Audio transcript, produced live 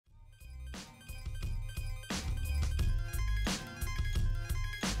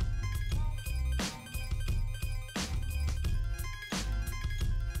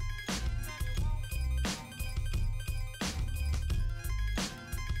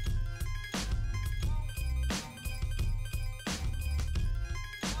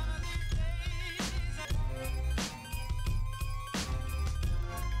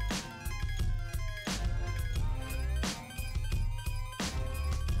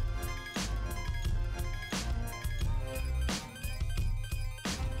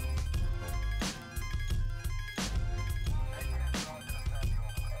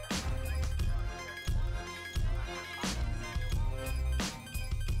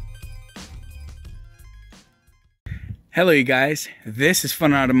Hello you guys, this is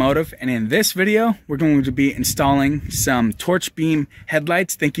Fun Automotive, and in this video we're going to be installing some Torchbeam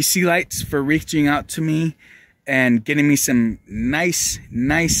headlights. Thank you Sea Lights for reaching out to me and getting me some nice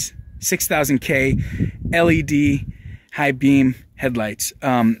 6000K LED high beam headlights.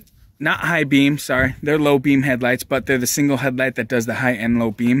 Not high beam, sorry, they're low beam headlights, but they're the single headlight that does the high and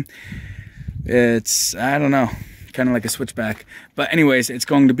low beam. It's, I don't know, kind of like a switchback. But anyways, it's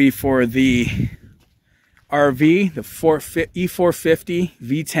going to be for the RV, the E450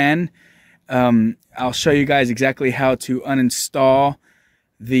 V10. I'll show you guys exactly how to uninstall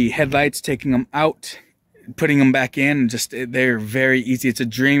the headlights, taking them out, putting them back in. They're very easy. It's a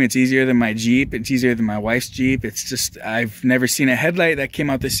dream. It's easier than my Jeep. It's easier than my wife's Jeep. It's just, I've never seen a headlight that came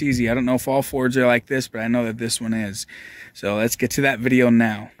out this easy. I don't know if all Fords are like this, but I know that this one is. So let's get to that video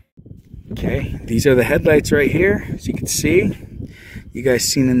now. Okay, these are the headlights right here, as you can see. You guys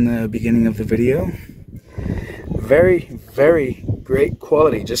seen in the beginning of the video. Very great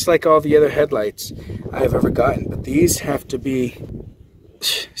quality, just like all the other headlights I've ever gotten, but these have to be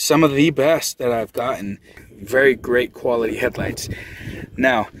some of the best that I've gotten. Very great quality headlights.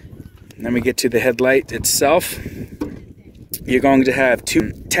 Now let me get to the headlight itself. You're going to have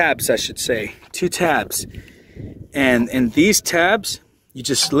two tabs, and in these tabs you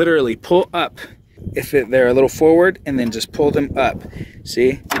just literally pull up if they're a little forward, and then just pull them up.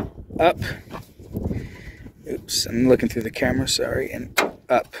 See, up. Oops, I'm looking through the camera, sorry, and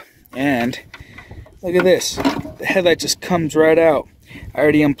up. And look at this. The headlight just comes right out. I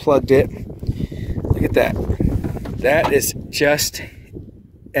already unplugged it. Look at that. That is just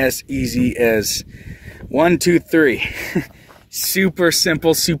as easy as 1, 2, 3. Super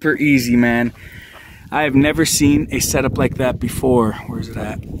simple, super easy, man. I have never seen a setup like that before. Where's it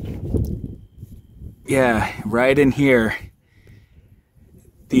at? Yeah, right in here.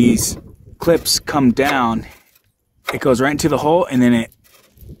 These clips come down, it goes right into the hole, and then it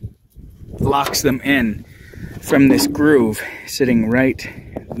locks them in from this groove sitting right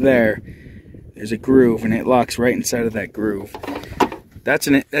there. There's a groove, and it locks right inside of that groove. That's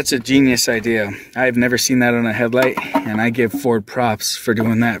a genius idea. I've never seen that on a headlight, and I give Ford props for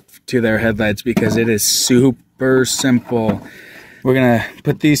doing that to their headlights because it is super simple. We're gonna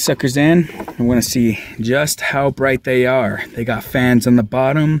put these suckers in. We're gonna see just how bright they are. They got fans on the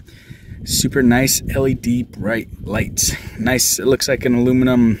bottom. Super nice LED bright lights. Nice, it looks like an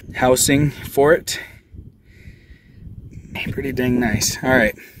aluminum housing for it. Pretty dang nice. All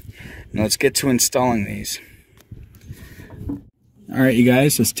right, now let's get to installing these. All right, you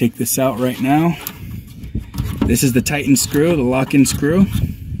guys, let's take this out right now. This is the Titan screw, the lock-in screw.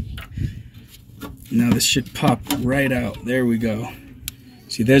 Now this should pop right out. There we go.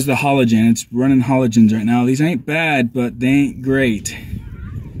 See, there's the halogen. It's running halogens right now. These ain't bad, but they ain't great.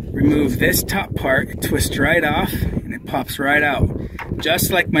 Remove this top part, it twists right off, and it pops right out, just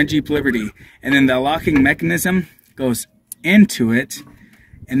like my Jeep Liberty. And then the locking mechanism goes into it,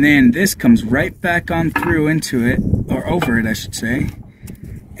 and then this comes right back on through into it, or over it I should say,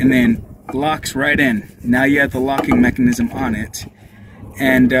 and then locks right in. Now you have the locking mechanism on it.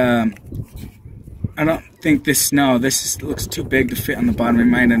 And I don't think this, no, this looks too big to fit on the bottom. It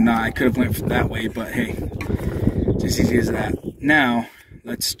might have not. I could have went that way, but hey, it's as easy as that. Now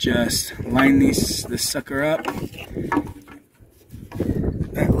let's just line this sucker up.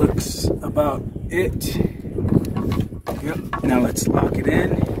 That looks about it. Yep. Now let's lock it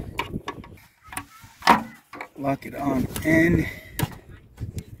in. Lock it on in.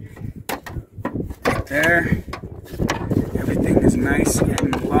 Right there. Everything is nice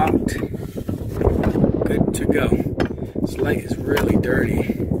and locked. Good to go. This light is really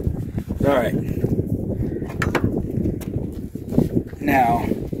dirty. Alright. Now,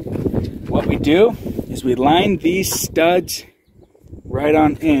 what we do is we line these studs right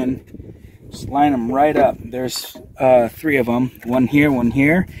on in. Just line them right up. There's 3 of them. One here, one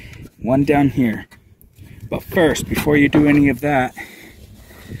down here. But first, before you do any of that,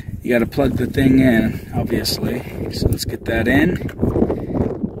 you got to plug the thing in, obviously. So let's get that in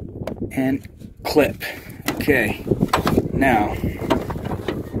and clip. Okay, now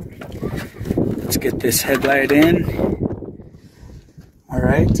let's get this headlight in.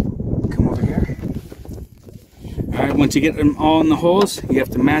 Alright, come over here. Alright, once you get them all in the holes, you have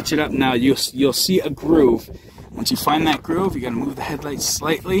to match it up. Now you'll see a groove. Once you find that groove, you got to move the headlight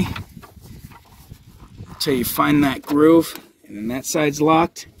slightly until you find that groove, and then that side's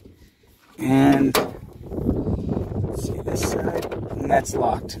locked. And let's see this side, and that's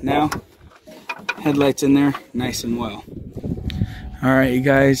locked. Now, headlights in there, nice and well. Alright, you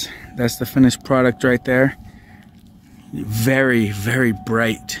guys, that's the finished product right there. Very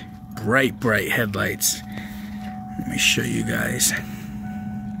bright headlights. Let me show you guys.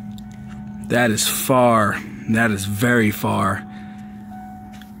 That is far. That is very far.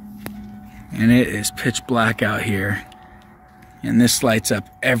 And it is pitch black out here. And this lights up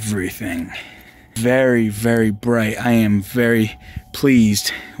everything. Very, very bright. I am very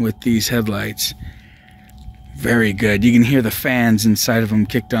pleased with these headlights. Very good. You can hear the fans inside of them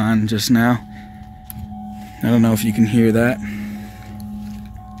kicked on just now. I don't know if you can hear that.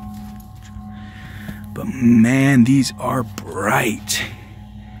 But man, these are bright.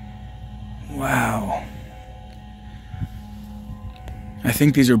 Wow. I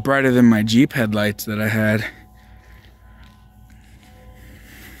think these are brighter than my Jeep headlights that I had.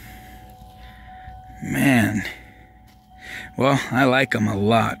 Man. Well, I like them a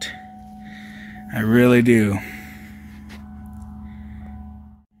lot. I really do.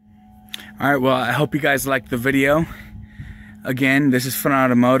 Alright, well, I hope you guys liked the video. Again, this is Fun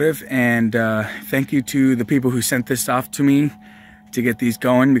Automotive, and thank you to the people who sent this off to me to get these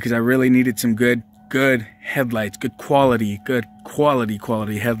going, because I really needed some good headlights, good quality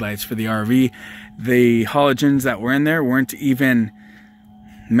headlights for the RV. The halogens that were in there weren't even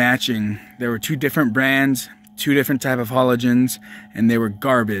matching. There were two different brands, two different type of halogens, and they were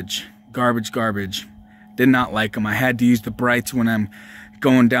garbage. Did not like them. I had to use the brights when I'm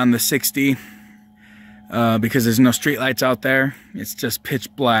going down the 60 because there's no street lights out there. It's just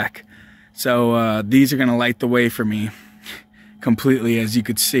pitch black. So these are gonna light the way for me completely. As you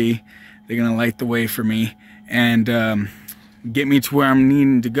could see, they're gonna light the way for me and get me to where I'm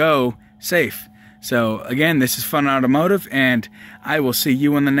needing to go safe. So again, this is Fun Automotive, and I will see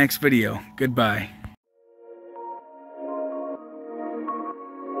you in the next video. Goodbye.